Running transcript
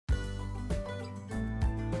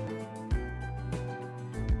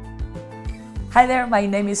Hi there, my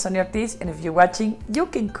name is Sonia Ortiz, and if you're watching, you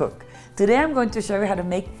can cook. Today I'm going to show you how to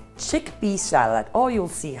make chickpea salad. Oh, you'll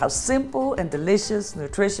see how simple and delicious,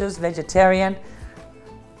 nutritious, vegetarian,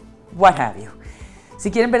 what have you. Si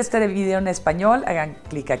quieren ver este video en español, hagan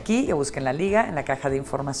clic aquí y busquen la liga en la caja de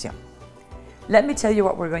información. Let me tell you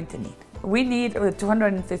what we're going to need. We need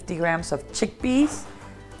 250 grams of chickpeas.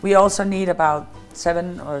 We also need about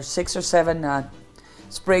 6 or 7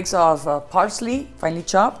 sprigs of parsley, finely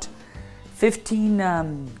chopped.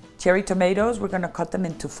 15 cherry tomatoes. We're going to cut them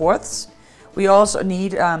into fourths. We also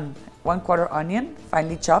need 1/4 onion,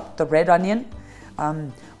 finely chopped, the red onion.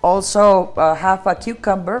 Also half a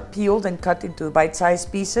cucumber, peeled and cut into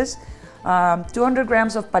bite-sized pieces. 200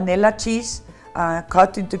 grams of panela cheese,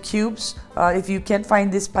 cut into cubes. If you can't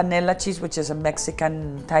find this panela cheese, which is a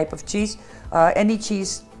Mexican type of cheese, any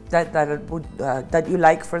cheese that you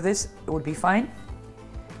like for this would be fine.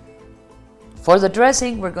 For the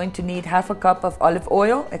dressing, we're going to need half a cup of olive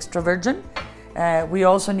oil, extra virgin. We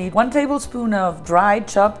also need 1 tablespoon of dried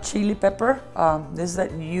chopped chili pepper. This is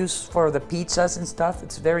that you use for the pizzas and stuff.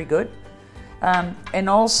 It's very good. And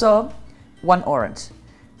also 1 orange.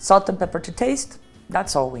 Salt and pepper to taste.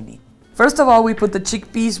 That's all we need. First of all, we put the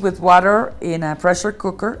chickpeas with water in a pressure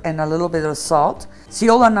cooker and a little bit of salt.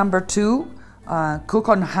 Seal on number 2. Cook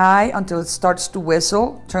on high until it starts to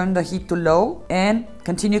whistle. Turn the heat to low and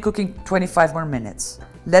continue cooking 25 more minutes.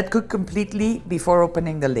 Let cook completely before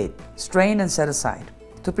opening the lid. Strain and set aside.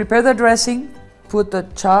 To prepare the dressing, put the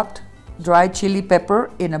chopped dried chili pepper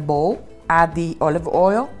in a bowl. Add the olive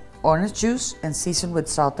oil, orange juice, and season with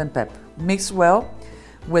salt and pepper. Mix well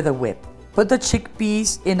with a whip. Put the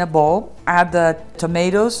chickpeas in a bowl. Add the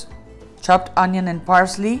tomatoes, chopped onion and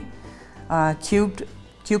parsley, cubed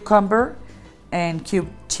cucumber, and cubed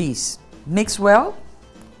cheese. Mix well,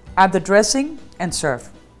 add the dressing, and serve.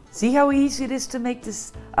 See how easy it is to make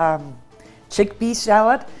this chickpea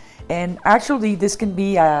salad? And actually this can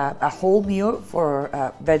be a whole meal for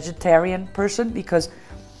a vegetarian person because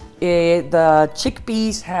the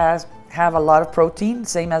chickpeas have a lot of protein,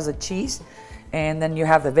 same as the cheese, and then you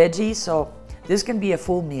have the veggies, so this can be a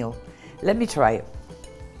full meal. Let me try it.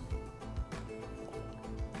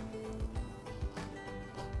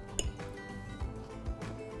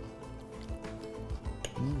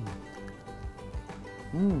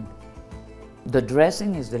 The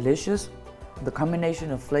dressing is delicious. The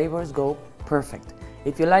combination of flavors go perfect.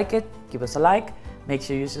 If you like it, give us a like. Make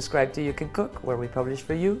sure you subscribe to You Can Cook, where we publish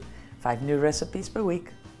for you 5 new recipes per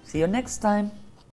week. See you next time.